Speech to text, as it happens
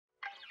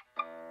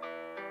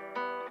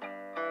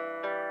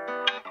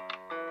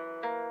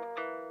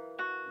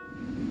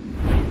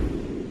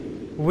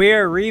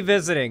We're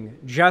revisiting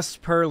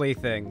Just Pearly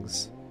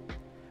Things.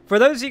 For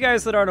those of you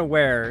guys that aren't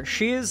aware,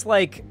 she is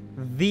like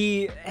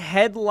the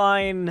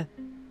headline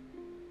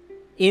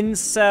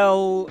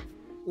incel,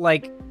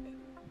 like,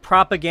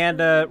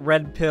 propaganda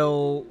red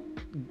pill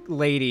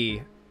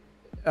lady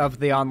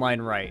of the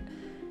online right.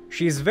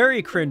 She's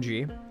very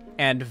cringy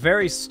and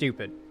very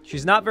stupid.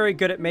 She's not very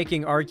good at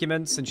making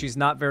arguments, and she's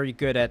not very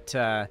good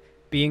at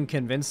being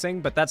convincing,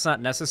 but that's not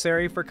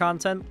necessary for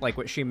content like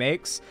what she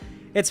makes.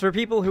 It's for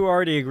people who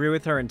already agree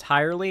with her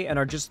entirely and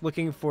are just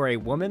looking for a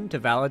woman to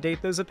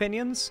validate those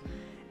opinions.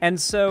 And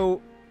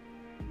so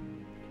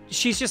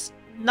she's just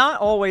not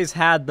always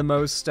had the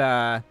most,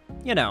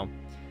 you know,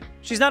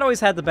 she's not always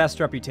had the best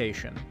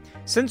reputation.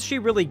 Since she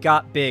really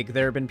got big,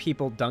 there have been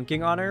people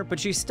dunking on her, but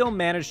she still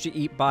managed to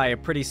eat by a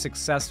pretty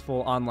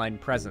successful online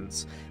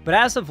presence. But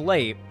as of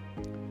late,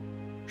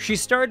 she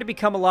started to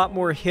become a lot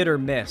more hit or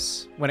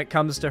miss when it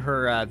comes to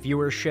her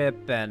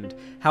viewership and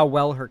how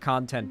well her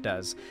content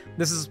does.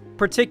 This is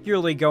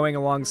particularly going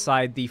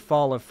alongside the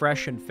fall of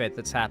Fresh and Fit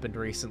that's happened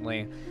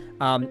recently.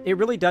 It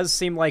really does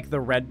seem like the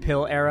red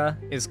pill era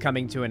is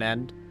coming to an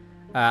end.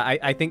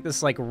 I think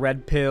this, like,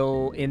 red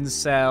pill,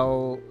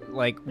 incel,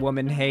 like,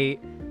 woman hate,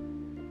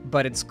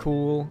 but it's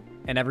cool,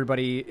 and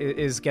everybody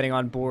is getting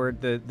on board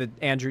the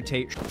Andrew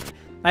Tate shit.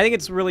 I think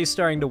it's really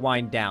starting to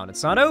wind down.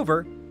 It's not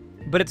over,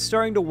 but it's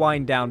starting to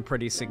wind down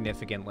pretty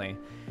significantly.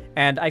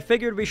 And I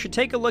figured we should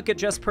take a look at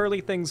Just Pearly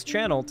Things'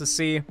 channel to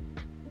see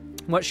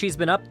what she's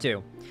been up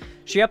to.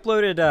 She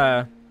uploaded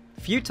a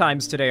few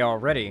times today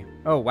already.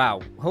 Oh,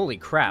 wow. Holy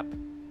crap.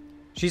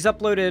 She's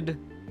uploaded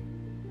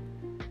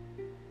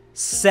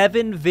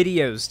 7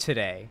 videos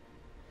today.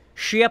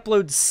 She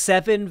uploads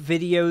 7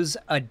 videos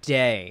a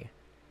day.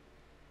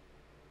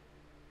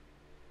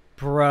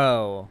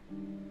 Bro.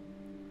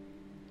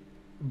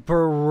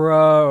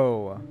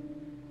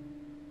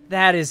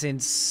 That is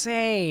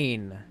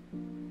insane.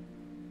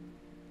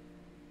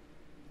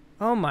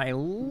 Oh my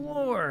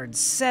lord,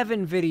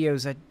 7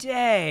 videos a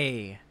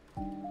day.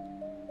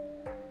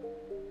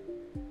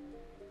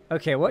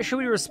 Okay, what should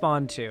we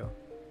respond to?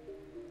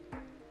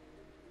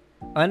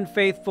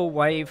 Unfaithful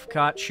wife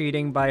caught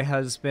cheating by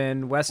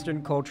husband.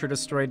 Western culture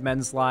destroyed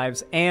men's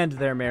lives and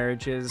their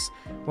marriages.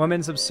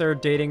 Women's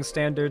absurd dating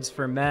standards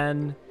for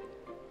men.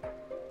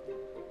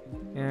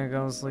 Yeah, it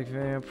goes like,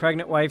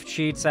 pregnant wife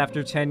cheats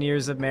after 10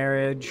 years of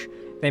marriage.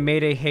 They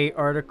made a hate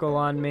article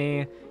on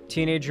me.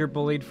 Teenager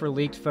bullied for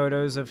leaked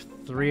photos of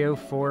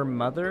 304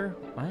 mother?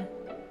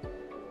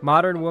 What?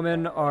 Modern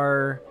women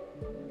are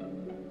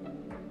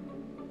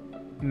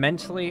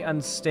mentally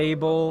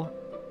unstable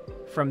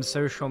from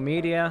social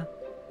media.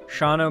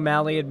 Sean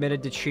O'Malley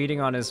admitted to cheating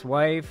on his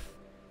wife.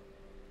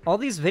 All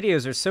these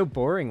videos are so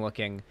boring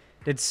looking.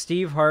 Did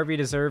Steve Harvey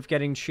deserve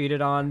getting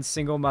cheated on?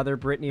 Single mother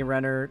Brittany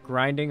Renner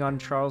grinding on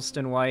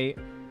Charleston White.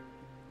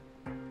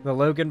 The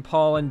Logan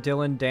Paul and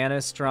Dylan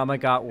Dennis drama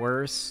got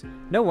worse.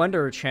 No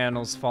wonder her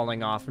channel's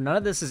falling off. None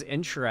of this is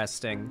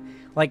interesting.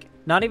 Like,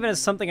 not even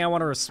as something I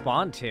want to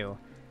respond to.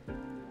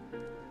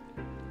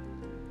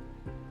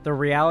 The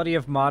reality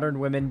of modern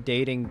women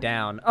dating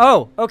down.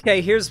 Oh,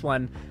 okay, here's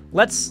one.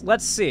 Let's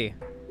see.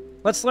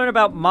 Let's learn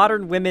about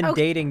modern women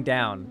dating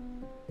down.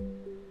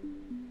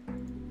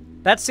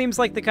 That seems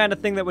like the kind of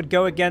thing that would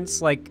go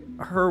against, like,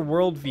 her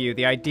worldview,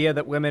 the idea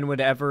that women would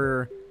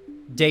ever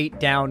date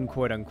down,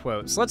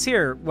 quote-unquote. So let's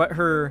hear what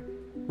her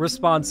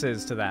response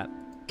is to that.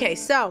 Okay,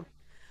 so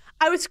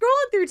I was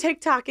scrolling through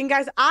TikTok, and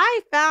guys,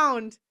 I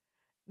found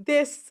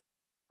this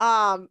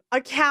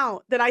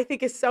account that I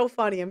think is so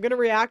funny. I'm going to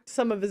react to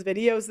some of his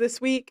videos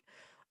this week.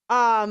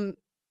 And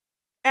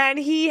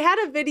he had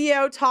a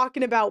video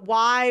talking about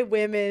why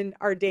women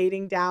are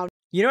dating down.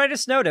 You know, I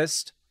just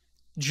noticed,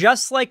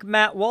 just like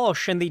Matt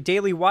Walsh and the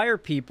Daily Wire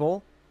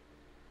people,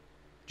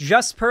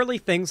 Just Pearly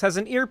Things has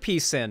an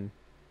earpiece in.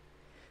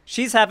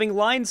 She's having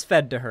lines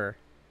fed to her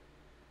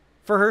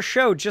for her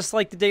show, just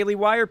like the Daily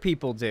Wire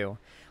people do.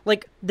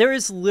 Like, there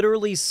is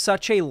literally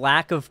such a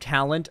lack of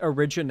talent,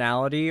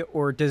 originality,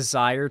 or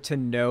desire to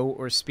know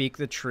or speak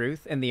the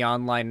truth in the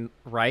online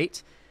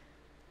right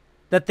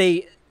that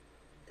they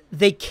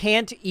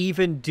can't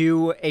even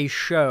do a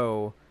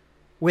show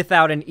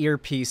without an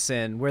earpiece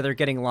in where they're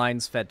getting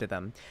lines fed to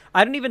them.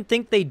 I don't even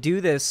think they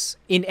do this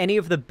in any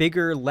of the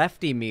bigger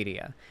lefty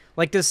media.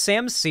 Like, does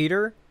Sam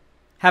Cedar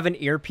have an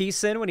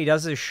earpiece in when he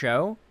does his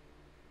show?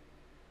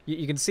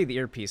 You can see the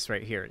earpiece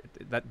right here.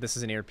 This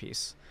is an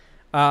earpiece.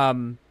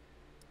 Sam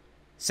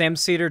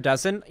Cedar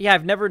doesn't? Yeah,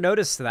 I've never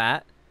noticed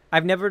that.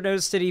 I've never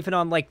noticed it even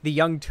on, like, the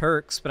Young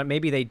Turks, but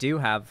maybe they do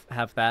have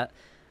that.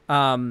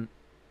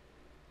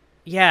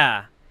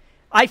 Yeah.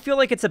 I feel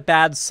like it's a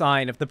bad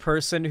sign if the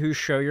person whose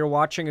show you're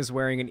watching is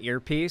wearing an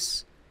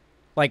earpiece,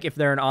 like if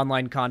they're an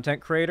online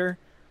content creator,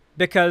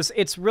 because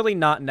it's really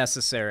not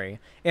necessary.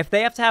 If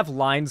they have to have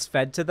lines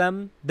fed to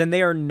them, then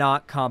they are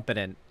not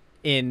competent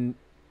in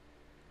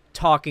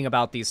talking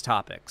about these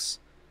topics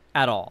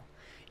at all.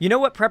 You know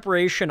what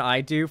preparation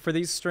I do for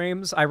these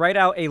streams? I write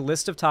out a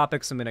list of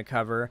topics I'm going to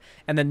cover,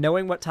 and then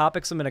knowing what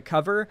topics I'm going to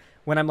cover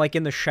when I'm like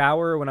in the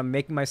shower, when I'm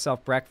making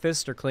myself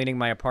breakfast or cleaning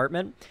my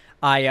apartment,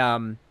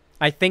 I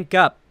think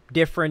up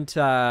different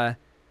arguments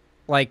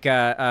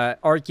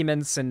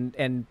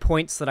and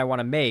points that I want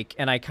to make,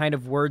 and I kind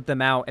of word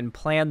them out and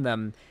plan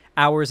them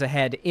hours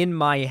ahead in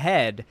my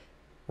head,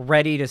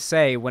 ready to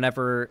say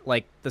whenever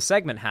like the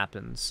segment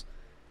happens.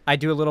 I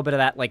do a little bit of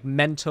that like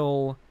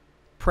mental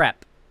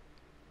prep.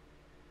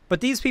 But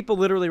these people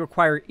literally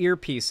require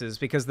earpieces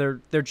because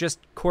they're just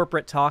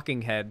corporate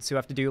talking heads who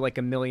have to do like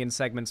 1 million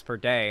segments per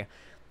day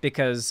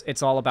because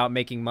it's all about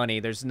making money.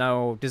 There's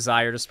no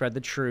desire to spread the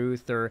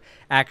truth or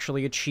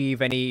actually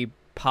achieve any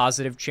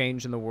positive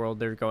change in the world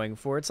they're going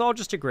for. It's all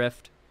just a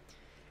grift.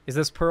 Is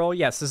this Pearl?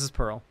 Yes, this is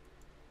Pearl.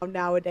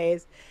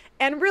 Nowadays.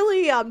 And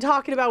really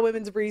talking about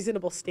women's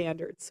reasonable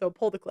standards. So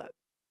pull the clip.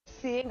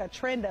 Seeing a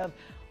trend of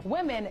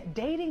women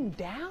dating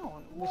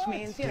down, which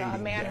means, you know, a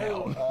man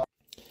who...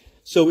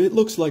 So it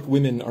looks like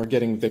women are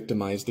getting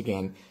victimized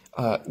again.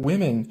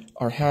 Women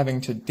are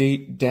having to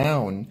date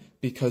down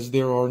because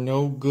there are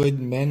no good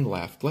men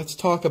left. Let's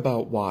talk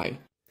about why.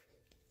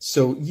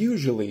 So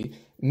usually,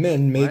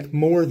 men make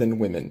more than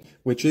women,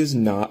 which is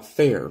not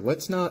fair.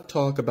 Let's not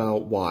talk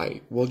about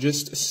why. We'll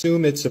just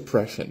assume it's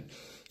oppression.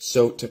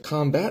 So to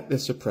combat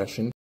this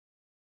oppression...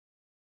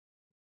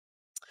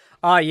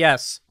 Ah,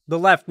 yes. The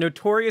left,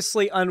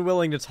 notoriously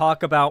unwilling to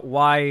talk about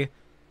why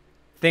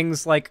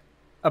things like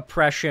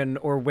oppression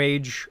or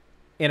wage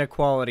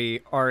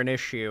inequality are an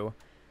issue.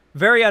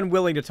 Very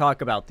unwilling to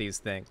talk about these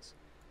things.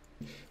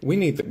 We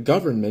need the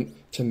government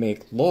to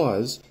make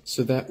laws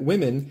so that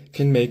women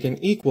can make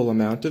an equal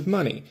amount of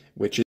money,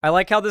 which is... I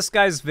like how this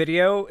guy's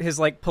video, his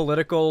like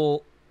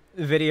political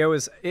video,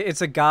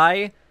 it's a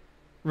guy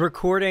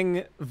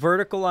recording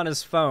vertical on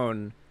his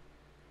phone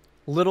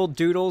little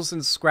doodles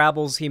and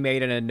scrabbles he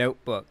made in a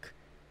notebook.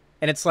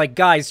 And it's like,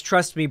 guys,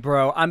 trust me,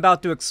 bro. I'm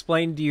about to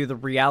explain to you the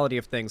reality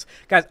of things.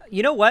 Guys,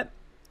 you know what?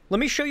 Let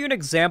me show you an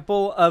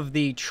example of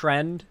the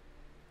trend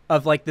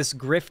of, like, this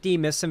grifty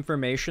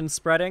misinformation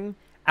spreading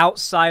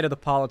outside of the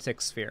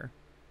politics sphere.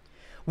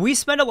 We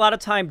spend a lot of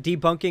time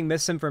debunking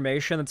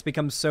misinformation that's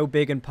become so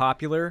big and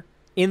popular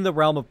in the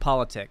realm of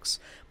politics.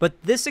 But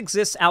this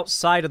exists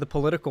outside of the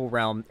political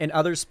realm in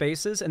other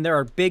spaces, and there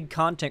are big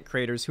content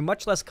creators who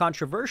much less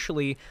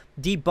controversially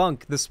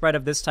debunk the spread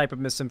of this type of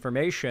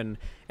misinformation,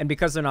 and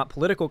because they're not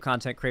political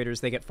content creators,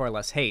 they get far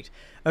less hate.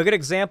 A good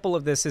example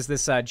of this is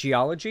this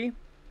geology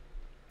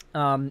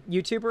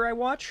YouTuber I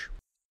watch.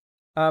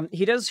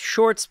 He does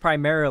shorts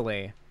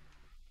primarily.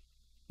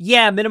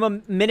 Yeah,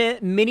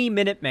 Mini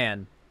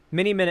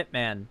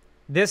Minuteman.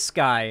 This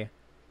guy.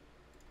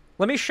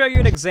 Let me show you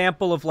an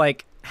example of,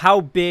 like,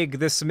 how big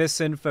this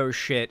misinfo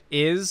shit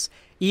is,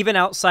 even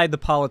outside the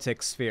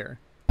politics sphere.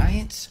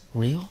 Science?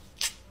 Real?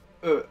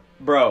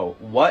 Bro,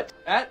 what?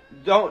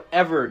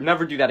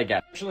 Never do that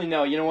again. Actually,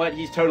 no, you know what?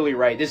 He's totally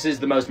right. This is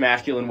the most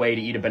masculine way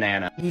to eat a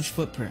banana. Huge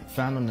footprint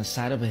found on the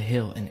side of a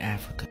hill in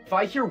Africa. If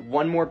I hear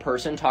one more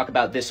person talk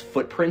about this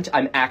footprint,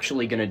 I'm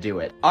actually gonna do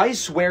it. I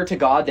swear to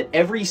God that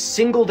every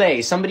single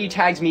day somebody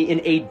tags me in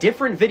a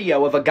different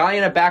video of a guy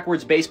in a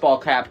backwards baseball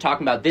cap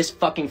talking about this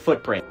fucking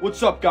footprint.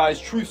 What's up,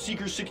 guys? Truth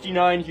Seeker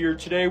 69 here.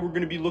 Today we're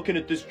gonna be looking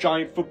at this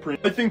giant footprint.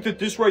 I think that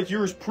this right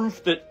here is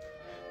proof that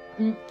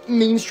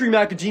mainstream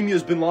academia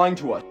has been lying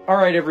to us.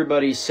 Alright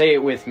everybody, say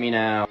it with me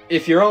now.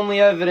 If your only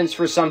evidence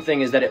for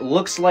something is that it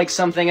looks like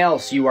something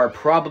else, you are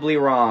probably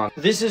wrong.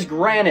 This is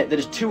granite that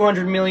is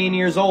 200 million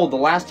years old. The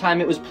last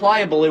time it was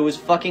pliable, it was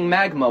fucking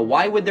magma.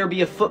 Why would there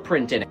be a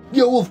footprint in it?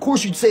 Yeah, well of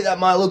course you'd say that,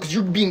 Milo, because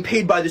you're being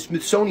paid by the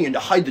Smithsonian to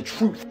hide the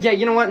truth. Yeah,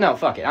 you know what? No,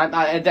 fuck it.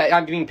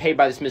 I'm being paid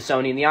by the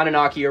Smithsonian. The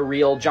Anunnaki are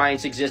real,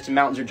 giants exist, and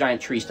mountains are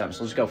giant tree stumps.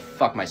 Let's go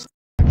fuck myself.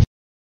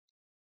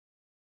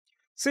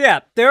 So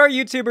yeah, there are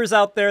YouTubers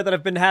out there that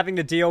have been having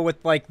to deal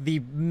with, like, the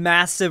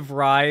massive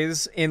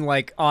rise in,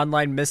 like,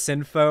 online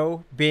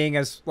misinfo being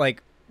as,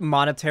 like,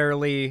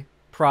 monetarily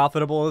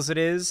profitable as it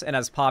is and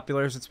as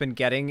popular as it's been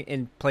getting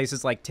in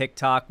places like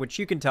TikTok, which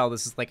you can tell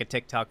this is, like, a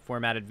TikTok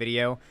formatted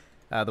video,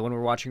 the one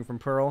we're watching from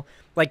Pearl.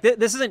 Like,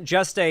 this isn't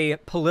just a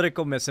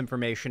political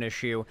misinformation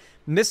issue.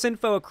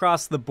 Misinfo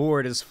across the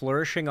board is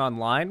flourishing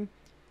online,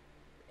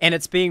 and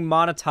it's being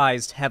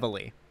monetized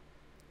heavily.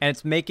 And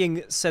it's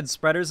making said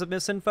spreaders of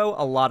misinfo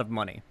a lot of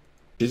money.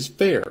 Is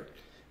fair.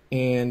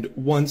 And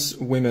once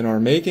women are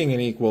making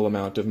an equal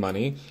amount of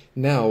money,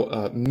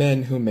 now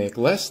men who make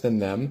less than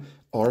them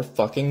are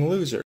fucking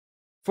losers.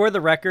 For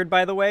the record,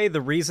 by the way, the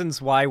reasons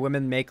why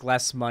women make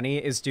less money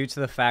is due to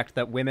the fact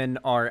that women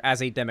are,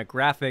 as a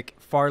demographic,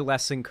 far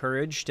less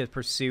encouraged to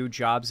pursue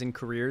jobs and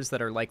careers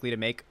that are likely to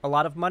make a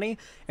lot of money.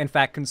 In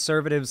fact,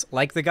 conservatives,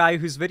 like the guy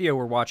whose video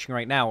we're watching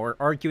right now, are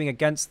arguing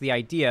against the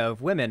idea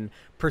of women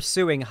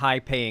pursuing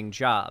high-paying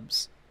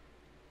jobs.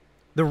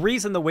 The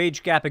reason the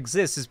wage gap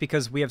exists is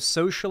because we have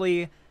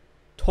socially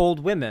told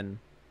women,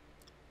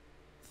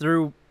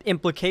 through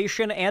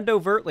implication and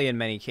overtly in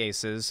many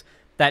cases,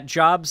 that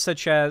jobs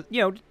such as, you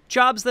know,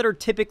 jobs that are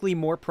typically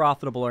more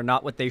profitable are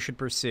not what they should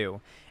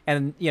pursue.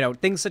 And, you know,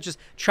 things such as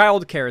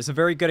childcare is a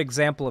very good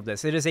example of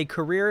this. It is a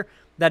career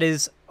that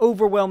is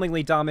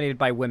overwhelmingly dominated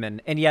by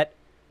women and yet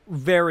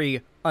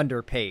very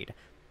underpaid.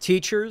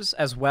 Teachers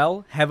as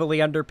well,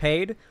 heavily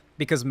underpaid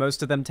because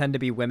most of them tend to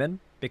be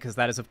women, because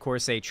that is, of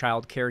course, a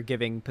child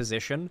caregiving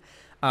position.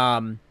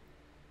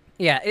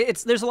 Yeah,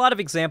 there's a lot of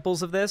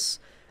examples of this.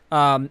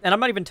 And I'm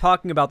not even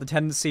talking about the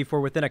tendency for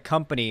within a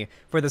company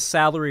for the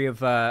salary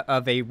of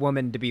a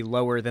woman to be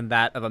lower than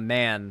that of a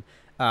man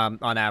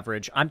on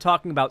average. I'm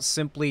talking about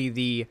simply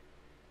the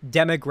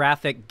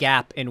demographic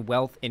gap in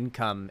wealth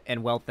income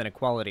and wealth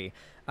inequality.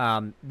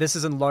 This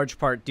is in large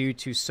part due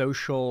to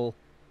social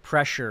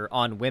pressure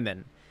on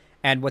women.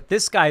 And what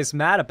this guy's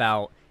mad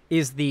about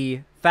is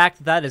the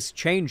fact that is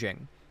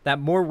changing, that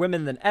more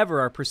women than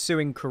ever are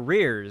pursuing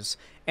careers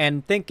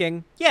and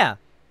thinking, yeah,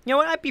 you know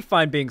what, I'd be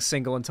fine being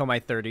single until my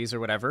 30s or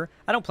whatever.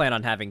 I don't plan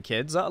on having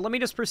kids. Let me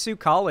just pursue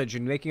college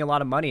and making a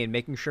lot of money and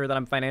making sure that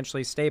I'm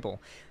financially stable.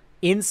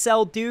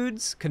 Incel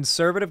dudes,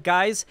 conservative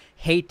guys,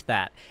 hate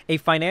that. A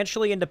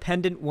financially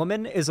independent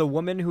woman is a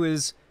woman who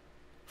is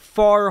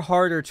far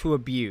harder to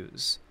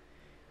abuse.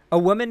 A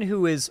woman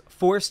who is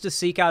forced to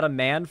seek out a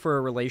man for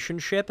a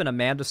relationship and a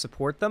man to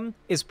support them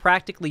is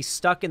practically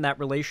stuck in that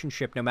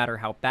relationship no matter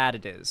how bad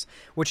it is,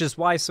 which is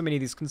why so many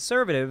of these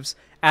conservatives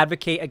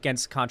advocate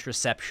against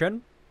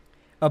contraception,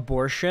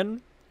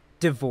 abortion,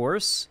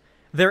 divorce.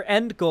 Their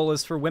end goal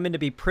is for women to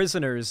be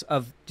prisoners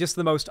of just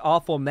the most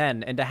awful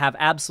men and to have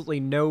absolutely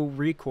no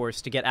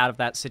recourse to get out of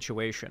that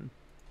situation.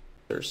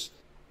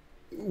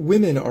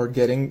 Women are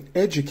getting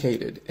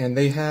educated and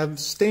they have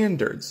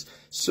standards,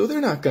 so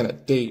they're not going to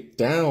date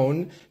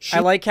down. I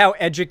like how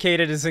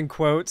educated is in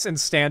quotes and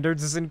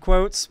standards is in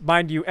quotes.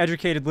 Mind you,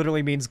 educated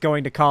literally means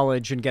going to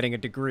college and getting a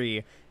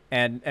degree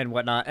and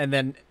whatnot. And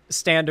then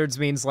standards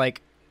means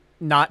like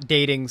not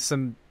dating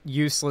some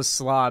useless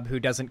slob who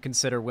doesn't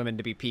consider women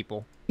to be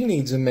people. She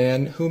needs a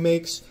man who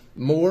makes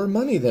more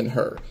money than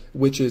her,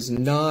 which is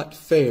not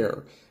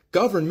fair.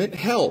 Government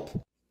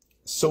help.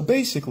 So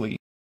basically,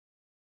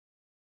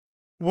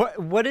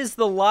 what is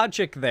the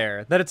logic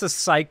there? That it's a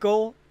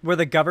cycle where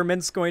the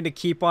government's going to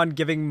keep on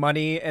giving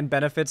money and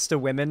benefits to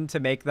women to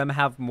make them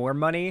have more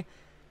money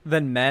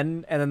than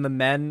men, and then the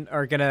men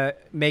are gonna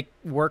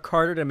work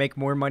harder to make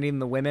more money than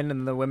the women,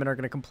 and the women are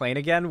gonna complain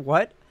again?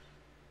 What?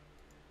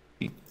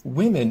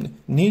 women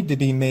need to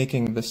be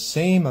making the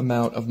same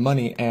amount of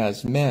money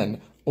as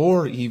men,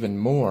 or even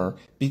more,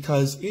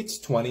 because it's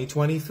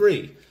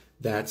 2023.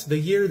 That's the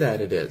year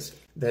that it is.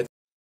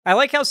 I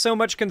like how so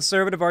much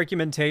conservative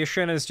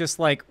argumentation is just,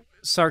 like,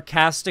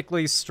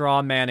 sarcastically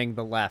straw-manning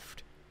the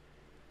left.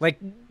 Like,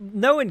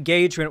 no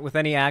engagement with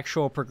any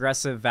actual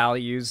progressive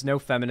values, no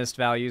feminist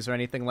values or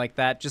anything like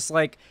that. Just,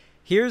 like,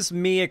 here's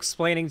me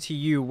explaining to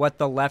you what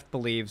the left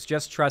believes.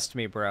 Just trust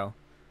me, bro.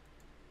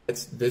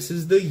 This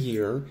is the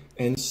year,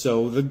 and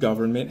so the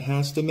government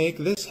has to make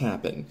this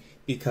happen,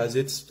 because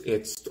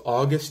it's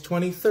August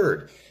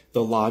 23rd.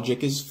 The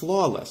logic is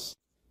flawless.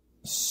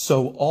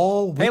 So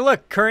all... Hey,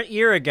 look, current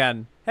year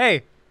again.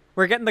 Hey,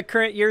 we're getting the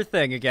current year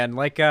thing again,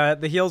 like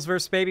the heels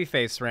versus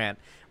babyface rant.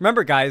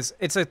 Remember, guys,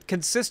 it's a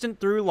consistent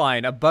through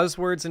line of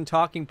buzzwords and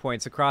talking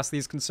points across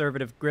these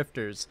conservative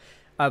grifters.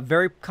 A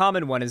very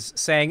common one is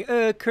saying,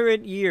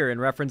 current year, in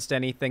reference to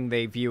anything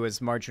they view as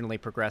marginally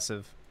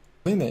progressive.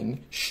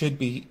 Women should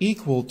be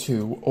equal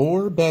to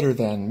or better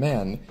than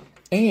men,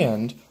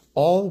 and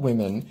all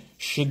women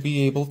should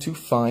be able to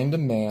find a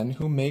man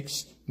who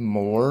makes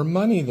more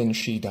money than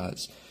she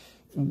does.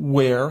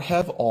 Where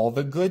have all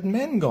the good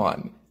men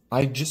gone?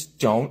 I just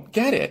don't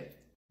get it.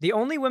 The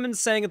only women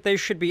saying that they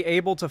should be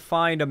able to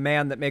find a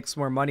man that makes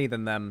more money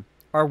than them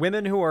are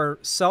women who are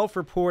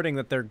self-reporting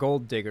that they're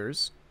gold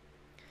diggers.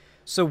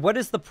 So what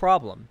is the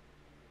problem?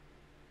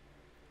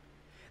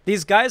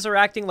 These guys are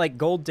acting like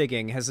gold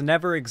digging has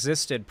never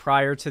existed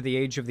prior to the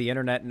age of the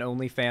internet and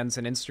OnlyFans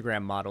and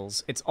Instagram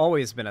models. It's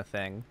always been a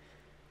thing.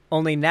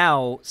 Only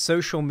now,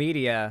 social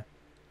media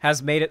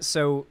has made it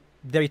so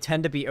they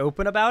tend to be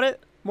open about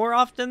it more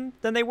often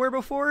than they were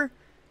before.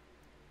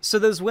 So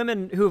those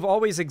women who have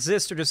always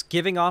existed are just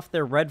giving off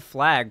their red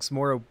flags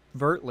more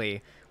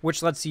overtly,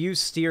 which lets you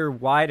steer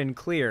wide and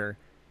clear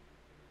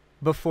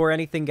before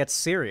anything gets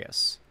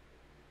serious.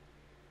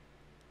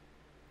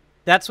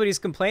 That's what he's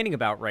complaining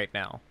about right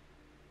now.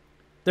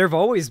 There have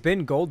always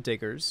been gold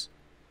diggers.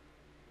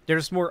 They're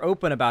just more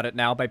open about it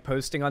now by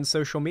posting on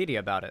social media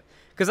about it.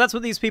 Because that's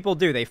what these people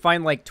do. They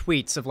find, like,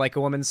 tweets of, like,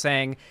 a woman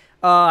saying,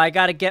 I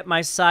gotta get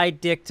my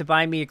side dick to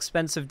buy me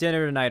expensive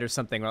dinner tonight or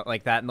something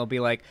like that. And they'll be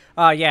like,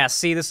 yeah,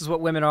 see, this is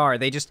what women are.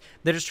 They're just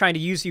trying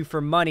to use you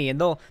for money. And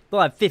they'll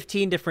have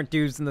 15 different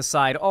dudes on the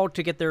side, all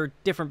to get their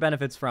different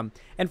benefits from.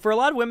 And for a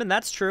lot of women,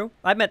 that's true.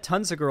 I've met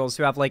tons of girls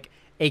who have, like,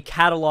 a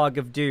catalog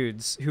of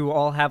dudes who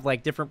all have,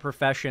 like, different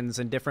professions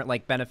and different,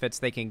 like, benefits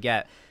they can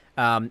get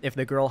if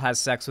the girl has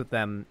sex with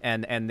them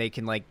and they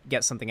can, like,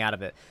 get something out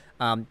of it.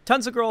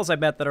 Tons of girls I've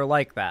met that are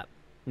like that.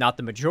 Not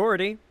the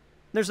majority.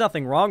 There's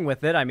nothing wrong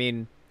with it. I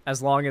mean,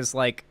 as long as,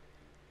 like,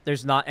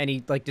 there's not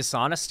any, like,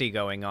 dishonesty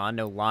going on,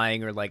 no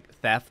lying or, like,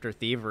 theft or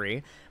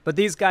thievery. But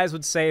these guys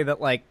would say that,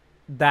 like,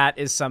 that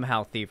is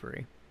somehow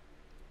thievery.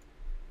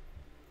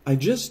 I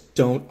just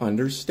don't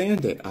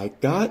understand it. I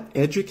got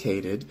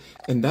educated,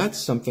 and that's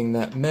something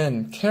that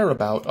men care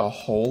about a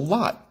whole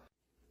lot.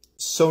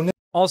 So now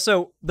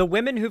Also, the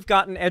women who've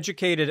gotten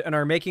educated and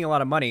are making a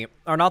lot of money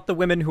are not the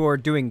women who are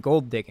doing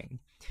gold digging.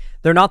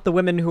 They're not the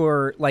women who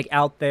are, like,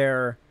 out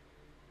there,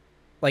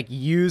 like,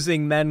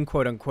 using men,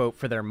 quote-unquote,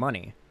 for their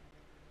money.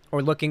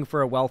 Or looking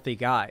for a wealthy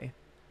guy.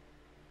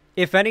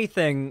 If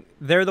anything,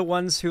 they're the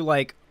ones who,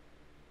 like,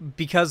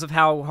 because of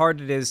how hard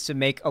it is to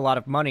make a lot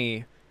of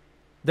money,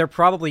 they're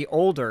probably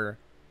older,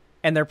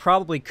 and they're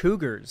probably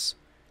cougars.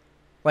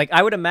 Like,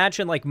 I would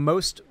imagine, like,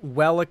 most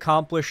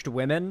well-accomplished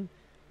women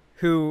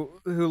who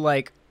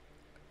like,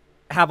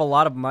 have a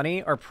lot of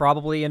money are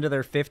probably into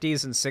their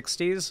 50s and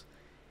 60s,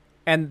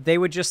 and they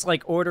would just,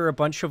 like, order a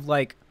bunch of,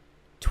 like,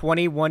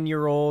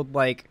 21-year-old,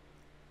 like,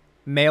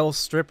 male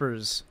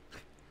strippers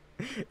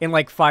in,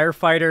 like,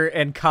 firefighter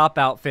and cop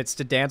outfits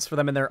to dance for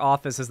them in their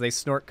office as they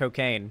snort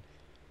cocaine.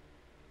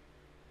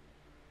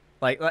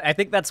 Like, I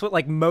think that's what,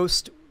 like,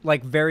 most,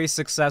 like, very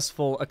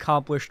successful,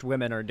 accomplished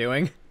women are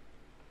doing.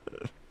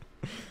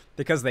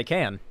 Because they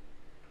can.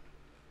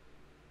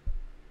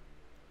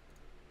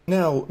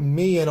 Now,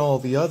 me and all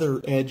the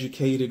other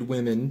educated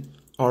women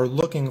are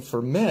looking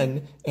for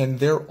men, and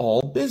they're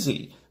all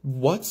busy.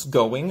 What's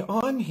going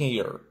on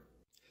here?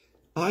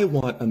 I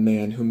want a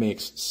man who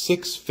makes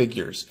 6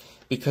 figures,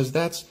 because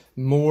that's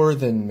more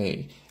than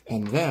me,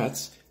 and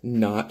that's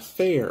not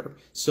fair.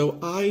 So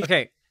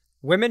Okay,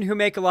 women who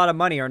make a lot of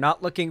money are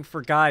not looking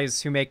for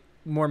guys who make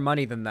more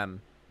money than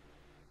them.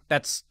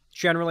 That's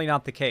generally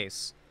not the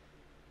case.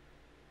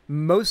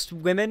 Most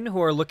women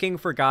who are looking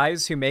for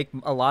guys who make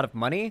a lot of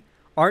money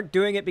aren't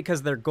doing it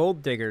because they're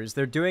gold diggers.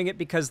 They're doing it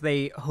because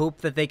they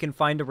hope that they can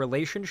find a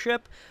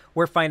relationship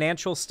where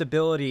financial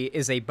stability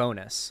is a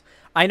bonus.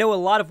 I know a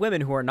lot of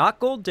women who are not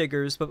gold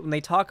diggers, but when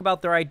they talk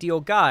about their ideal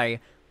guy,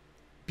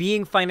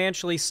 being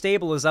financially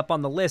stable is up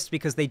on the list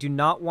because they do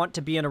not want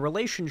to be in a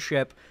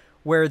relationship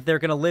where they're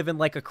going to live in,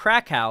 like, a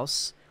crack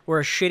house or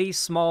a shitty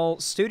small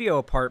studio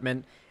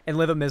apartment and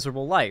live a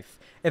miserable life.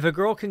 If a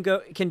girl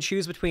can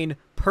choose between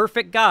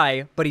perfect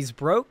guy, but he's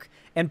broke,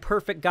 and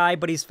perfect guy,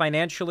 but he's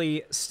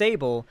financially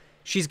stable,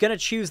 she's going to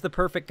choose the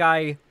perfect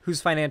guy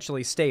who's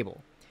financially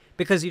stable.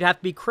 Because you'd have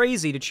to be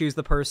crazy to choose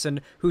the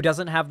person who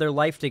doesn't have their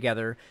life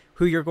together,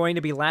 who you're going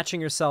to be latching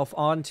yourself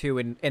onto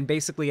and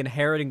basically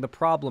inheriting the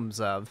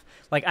problems of.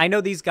 Like, I know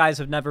these guys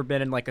have never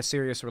been in, like, a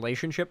serious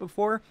relationship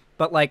before,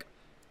 but, like,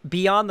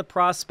 beyond the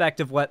prospect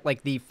of what,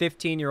 like, the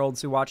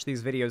 15-year-olds who watch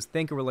these videos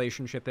think a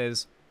relationship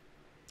is,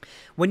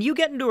 when you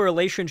get into a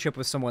relationship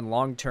with someone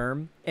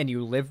long-term and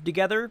you live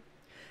together,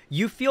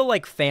 you feel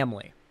like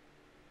family.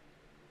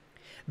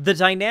 The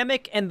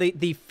dynamic and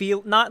the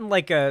feel, not in,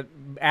 like, a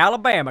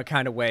Alabama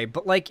kind of way,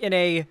 but, like, in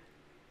a,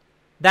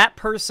 that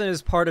person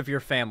is part of your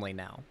family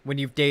now when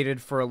you've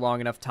dated for a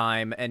long enough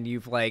time and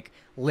you've, like,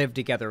 lived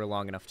together a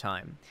long enough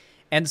time.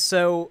 And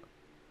so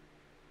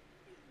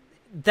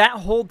that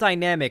whole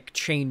dynamic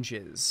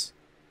changes.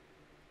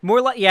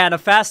 More like, yeah, in a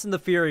Fast and the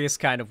Furious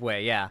kind of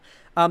way, yeah.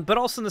 But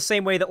also in the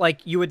same way that,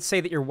 like, you would say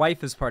that your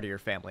wife is part of your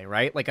family,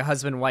 right? Like, a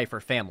husband and wife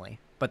are family,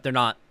 but they're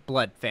not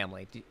blood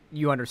family.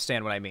 You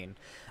understand what I mean?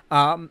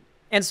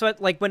 And so,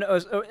 like, when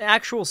an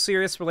actual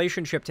serious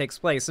relationship takes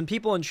place, and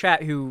people in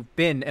chat who've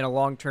been in a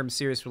long-term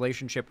serious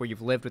relationship where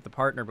you've lived with a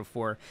partner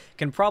before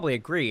can probably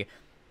agree,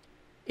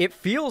 it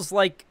feels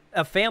like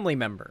a family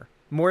member,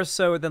 more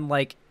so than,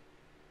 like,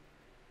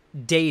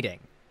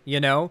 dating. You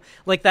know?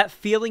 Like that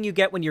feeling you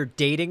get when you're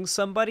dating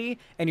somebody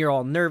and you're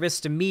all nervous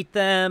to meet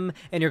them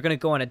and you're going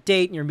to go on a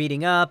date and you're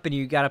meeting up and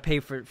you got to pay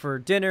for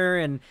dinner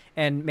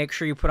and make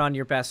sure you put on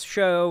your best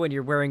show and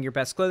you're wearing your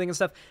best clothing and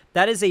stuff.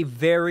 That is a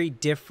very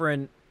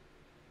different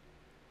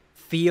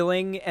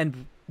feeling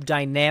and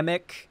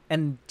dynamic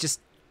and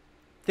just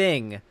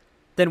thing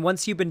than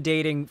once you've been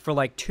dating for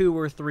like 2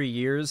 or 3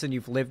 years and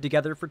you've lived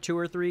together for 2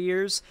 or 3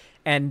 years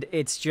and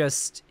it's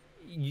just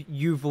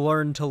you've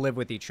learned to live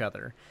with each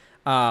other.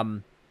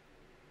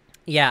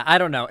 Yeah, I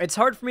don't know. It's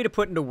hard for me to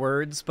put into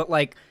words, but,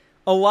 like,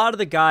 a lot of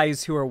the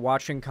guys who are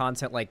watching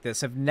content like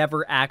this have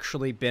never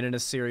actually been in a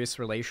serious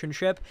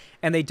relationship,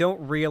 and they don't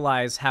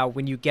realize how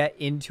when you get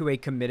into a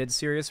committed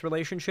serious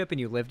relationship and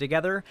you live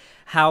together,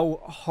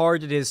 how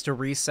hard it is to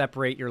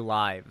re-separate your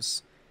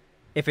lives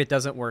if it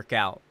doesn't work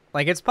out.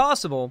 Like, it's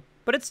possible,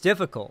 but it's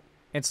difficult.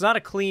 It's not a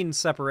clean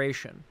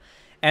separation.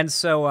 And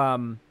so,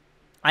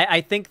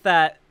 I think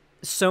that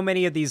so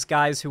many of these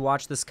guys who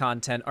watch this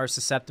content are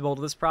susceptible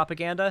to this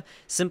propaganda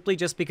simply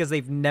just because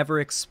they've never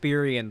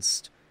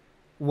experienced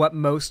what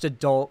most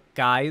adult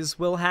guys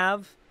will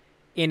have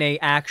in a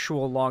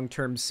actual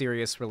long-term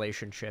serious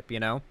relationship, you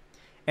know?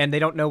 And they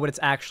don't know what it's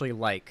actually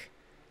like.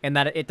 And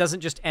that it doesn't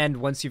just end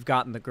once you've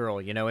gotten the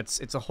girl, you know?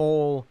 It's a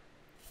whole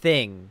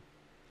thing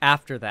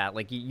after that.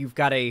 Like, you've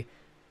got a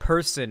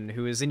person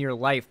who is in your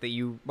life that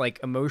you, like,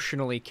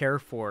 emotionally care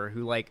for,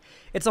 who, like,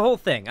 it's a whole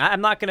thing.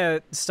 I'm not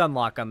gonna stun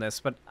lock on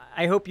this, but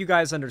I hope you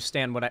guys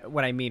understand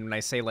what I mean when I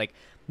say, like,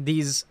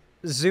 these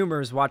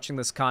Zoomers watching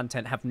this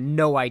content have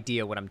no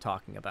idea what I'm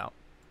talking about.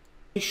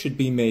 I should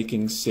be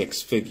making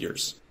 6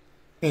 figures.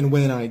 And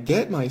when I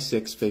get my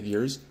 6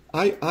 figures,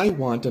 I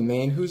want a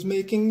man who's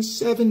making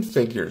 7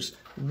 figures.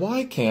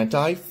 Why can't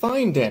I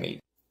find any?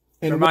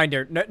 And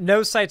Reminder,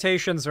 no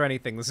citations or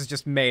anything. This is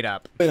just made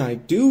up. when I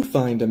do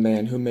find a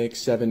man who makes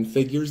 7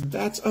 figures,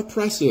 that's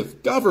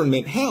oppressive.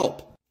 Government,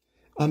 help!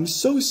 I'm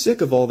so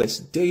sick of all this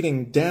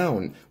dating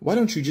down. Why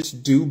don't you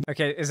just do...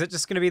 Okay, is it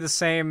just going to be the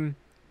same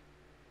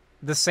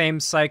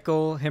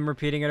cycle, him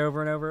repeating it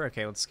over and over?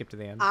 Okay, let's skip to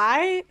the end.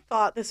 I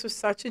thought this was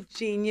such a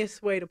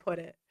genius way to put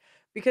it,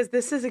 because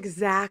this is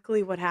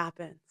exactly what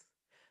happens.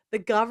 The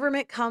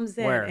government comes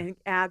in and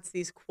adds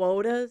these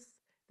quotas.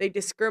 They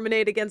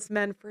discriminate against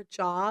men for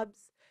jobs.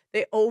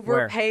 They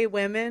overpay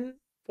women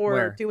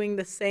for doing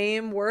the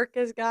same work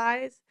as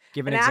guys.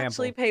 Give an and example.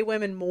 Actually pay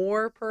women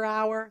more per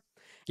hour.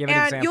 Give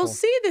an example. You'll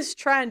see this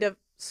trend of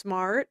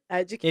smart,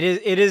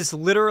 educated. It is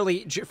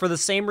literally, for the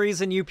same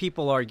reason you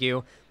people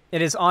argue,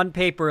 it is on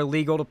paper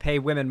illegal to pay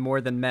women more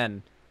than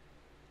men.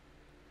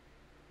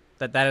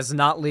 That is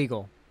not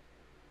legal.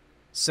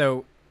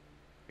 So,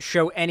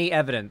 show any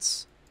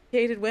evidence.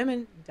 Educated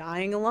women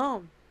dying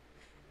alone.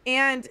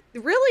 And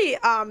really,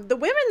 the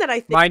women that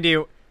I think... Mind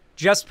you,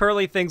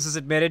 JustPearlyThings has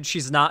admitted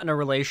she's not in a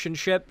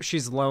relationship.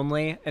 She's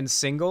lonely and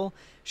single.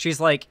 She's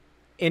like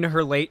in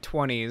her late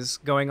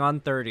 20s, going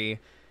on 30.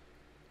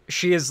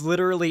 She is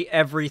literally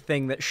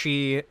everything that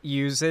she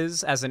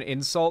uses as an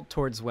insult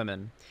towards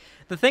women.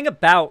 The thing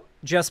about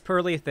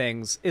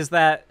JustPearlyThings is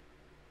that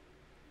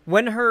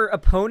when her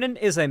opponent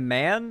is a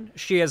man,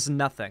 she has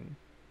nothing.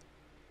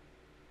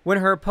 When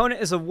her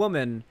opponent is a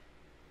woman,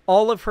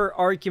 all of her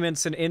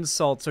arguments and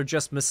insults are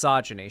just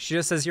misogyny. She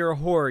just says, you're a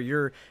whore,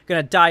 you're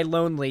gonna die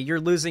lonely, you're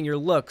losing your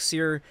looks,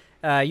 you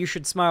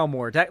should smile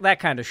more, that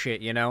kind of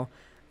shit, you know?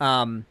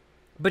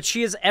 But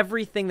she is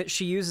everything that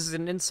she uses as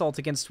an insult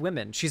against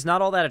women. She's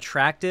not all that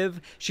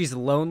attractive, she's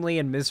lonely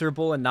and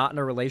miserable and not in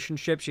a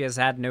relationship, she has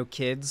had no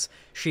kids,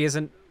 she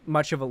isn't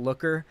much of a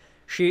looker.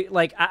 She,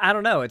 like, I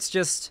don't know, it's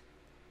just...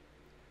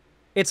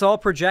 It's all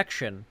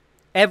projection.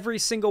 Every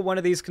single one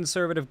of these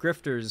conservative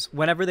grifters,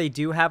 whenever they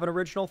do have an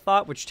original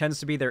thought, which tends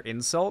to be their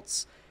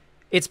insults,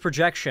 it's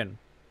projection.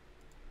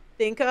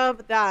 Think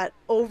of that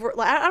I don't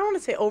want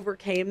to say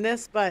overcame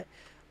this, but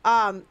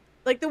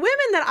like the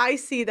women that I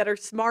see that are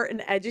smart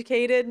and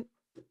educated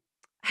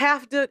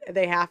have to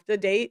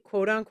date,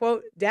 quote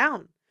unquote,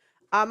 down.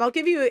 I'll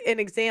give you an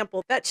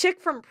example. That chick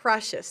from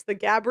Precious, the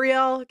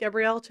Gabrielle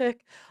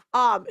chick,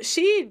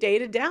 she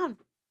dated down.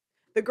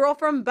 The girl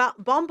from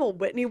Bumble,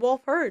 Whitney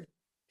Wolf Herd,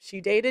 she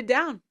dated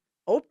down.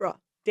 Oprah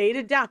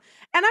dated down.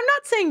 And I'm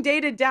not saying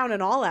dated down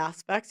in all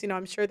aspects. You know,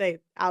 I'm sure they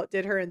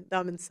outdid her in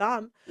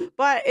some.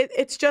 But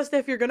it's just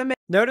if you're going to make...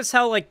 Notice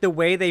how, like, the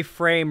way they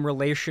frame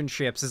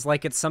relationships is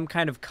like it's some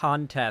kind of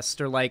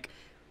contest or, like,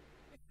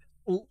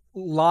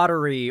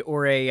 lottery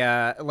or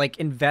a, like,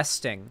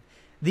 investing.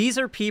 These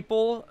are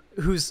people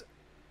whose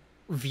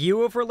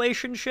view of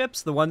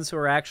relationships, the ones who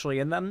are actually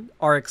in them,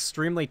 are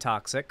extremely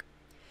toxic.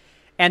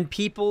 And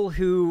people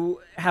who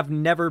have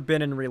never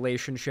been in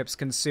relationships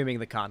consuming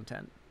the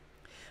content.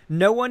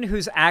 No one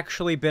who's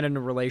actually been in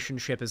a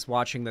relationship is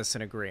watching this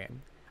and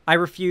agreeing. I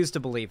refuse to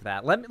believe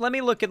that. Let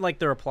me look at, like,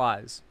 the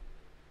replies.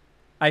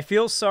 I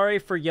feel sorry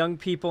for young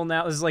people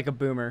now. This is like a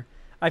boomer.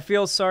 I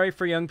feel sorry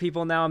for young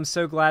people now. I'm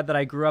so glad that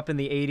I grew up in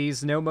the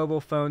 80s. No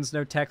mobile phones,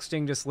 no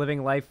texting, just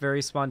living life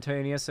very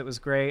spontaneous. It was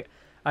great.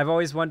 I've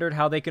always wondered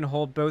how they can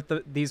hold both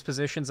these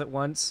positions at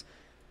once.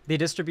 The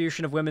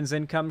distribution of women's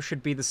income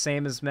should be the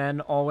same as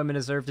men. All women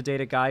deserve to date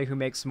a guy who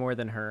makes more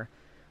than her.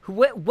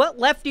 What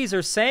lefties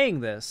are saying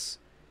this?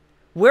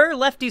 Where are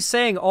lefties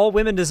saying all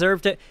women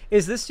deserve to...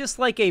 Is this just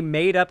like a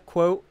made-up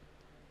quote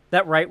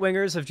that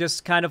right-wingers have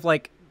just kind of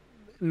like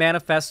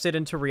manifested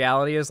into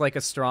reality as like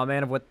a straw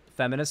man of what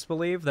feminists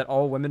believe? That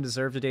all women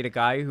deserve to date a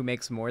guy who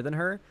makes more than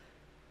her?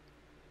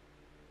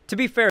 To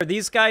be fair,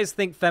 these guys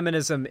think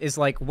feminism is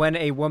like when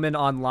a woman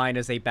online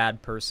is a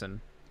bad person.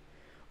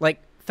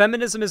 Like...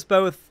 Feminism is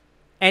both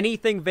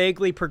anything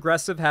vaguely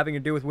progressive having to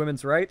do with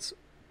women's rights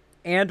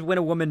and when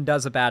a woman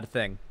does a bad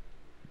thing.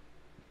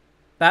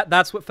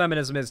 That's what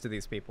feminism is to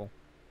these people.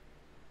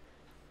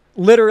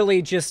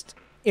 Literally just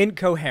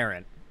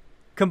incoherent.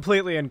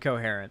 Completely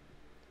incoherent.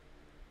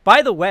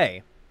 By the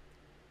way,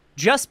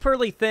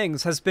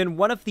 JustPearlyThings has been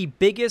one of the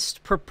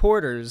biggest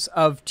purporters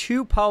of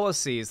two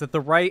policies that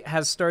the right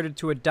has started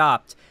to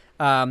adopt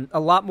a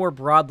lot more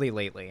broadly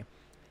lately.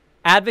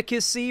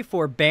 Advocacy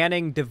for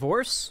banning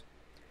divorce,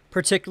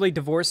 particularly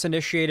divorce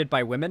initiated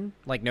by women,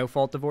 like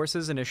no-fault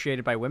divorces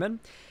initiated by women,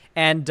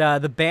 and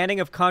the banning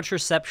of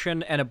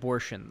contraception and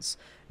abortions.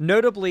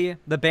 Notably,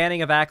 the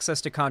banning of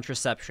access to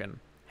contraception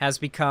has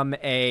become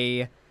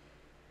a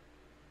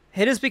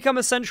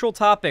central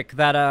topic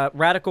that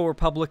radical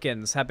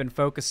Republicans have been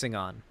focusing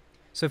on.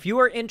 So if you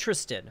are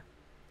interested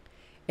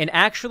in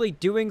actually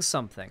doing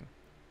something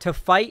to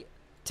fight,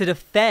 to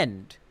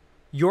defend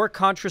your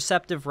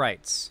contraceptive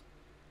rights,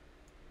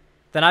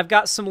 then I've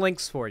got some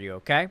links for you,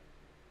 okay?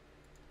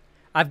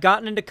 I've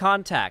gotten into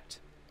contact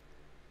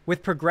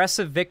with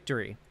Progressive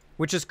Victory,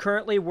 which is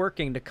currently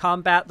working to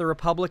combat the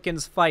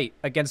Republicans' fight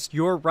against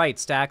your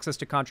rights to access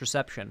to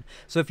contraception.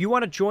 So if you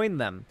want to join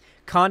them,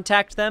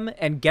 contact them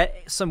and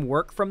get some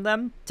work from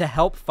them to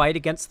help fight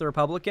against the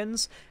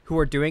Republicans who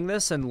are doing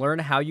this and learn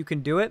how you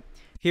can do it.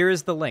 Here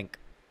is the link.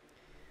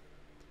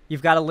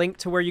 You've got a link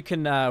to where you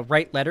can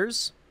write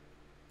letters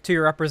to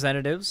your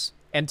representatives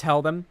and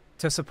tell them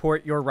to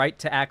support your right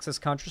to access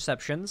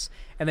contraceptions.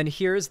 And then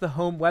here's the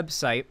home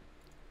website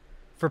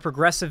for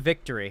Progressive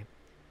Victory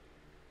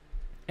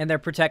and their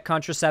Protect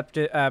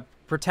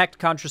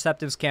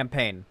Contraceptives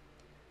campaign.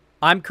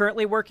 I'm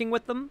currently working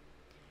with them,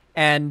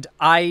 and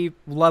I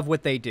love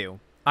what they do.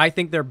 I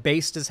think they're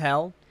based as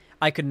hell.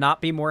 I could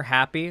not be more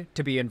happy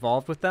to be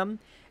involved with them,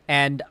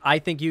 and I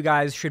think you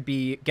guys should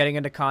be getting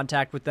into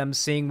contact with them,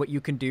 seeing what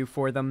you can do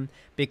for them,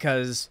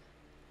 because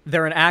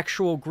they're an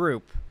actual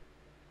group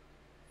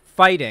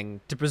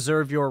fighting to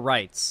preserve your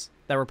rights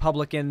that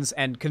Republicans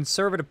and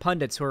conservative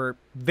pundits who are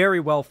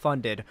very well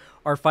funded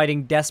are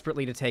fighting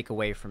desperately to take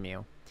away from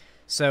you.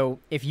 So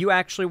if you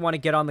actually want to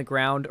get on the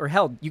ground, or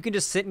hell, you can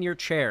just sit in your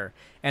chair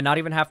and not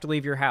even have to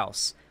leave your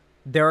house.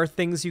 There are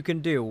things you can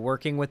do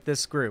working with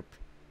this group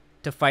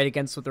to fight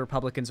against what the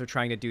Republicans are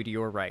trying to do to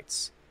your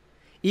rights.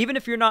 Even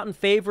if you're not in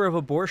favor of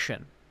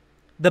abortion,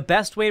 the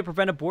best way to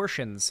prevent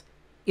abortions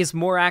is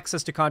more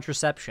access to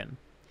contraception.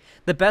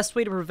 The best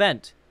way to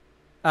prevent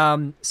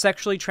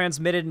sexually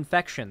transmitted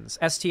infections,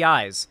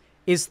 STIs,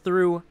 is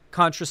through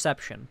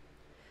contraception.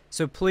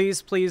 So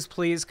please, please,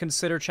 please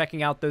consider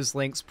checking out those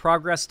links,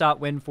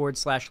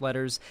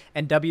 progress.win/letters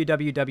and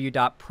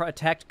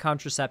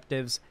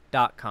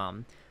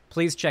www.protectcontraceptives.com.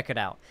 Please check it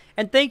out.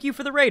 And thank you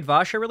for the raid,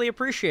 Vosh. I really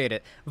appreciate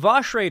it.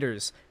 Vosh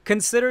Raiders,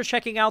 consider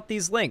checking out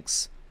these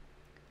links.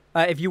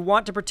 If you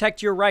want to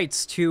protect your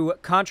rights to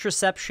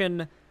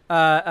contraception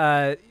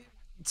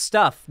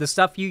stuff, the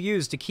stuff you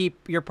use to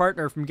keep your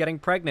partner from getting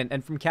pregnant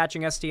and from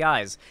catching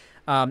STIs,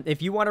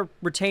 if you want to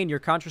retain your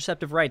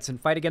contraceptive rights and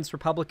fight against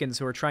Republicans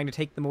who are trying to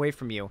take them away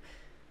from you,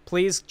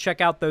 please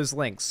check out those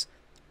links.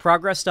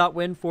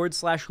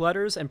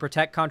 Progress.win/letters and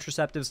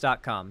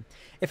protectcontraceptives.com.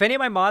 If any of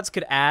my mods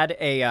could add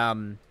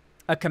a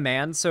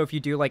command, so if you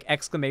do like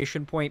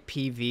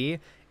 !PV,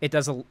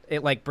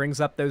 it like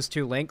brings up those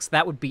two links,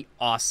 that would be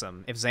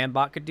awesome. If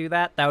Zanbot could do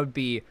that, that would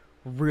be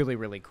really,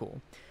 really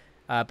cool.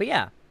 But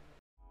yeah,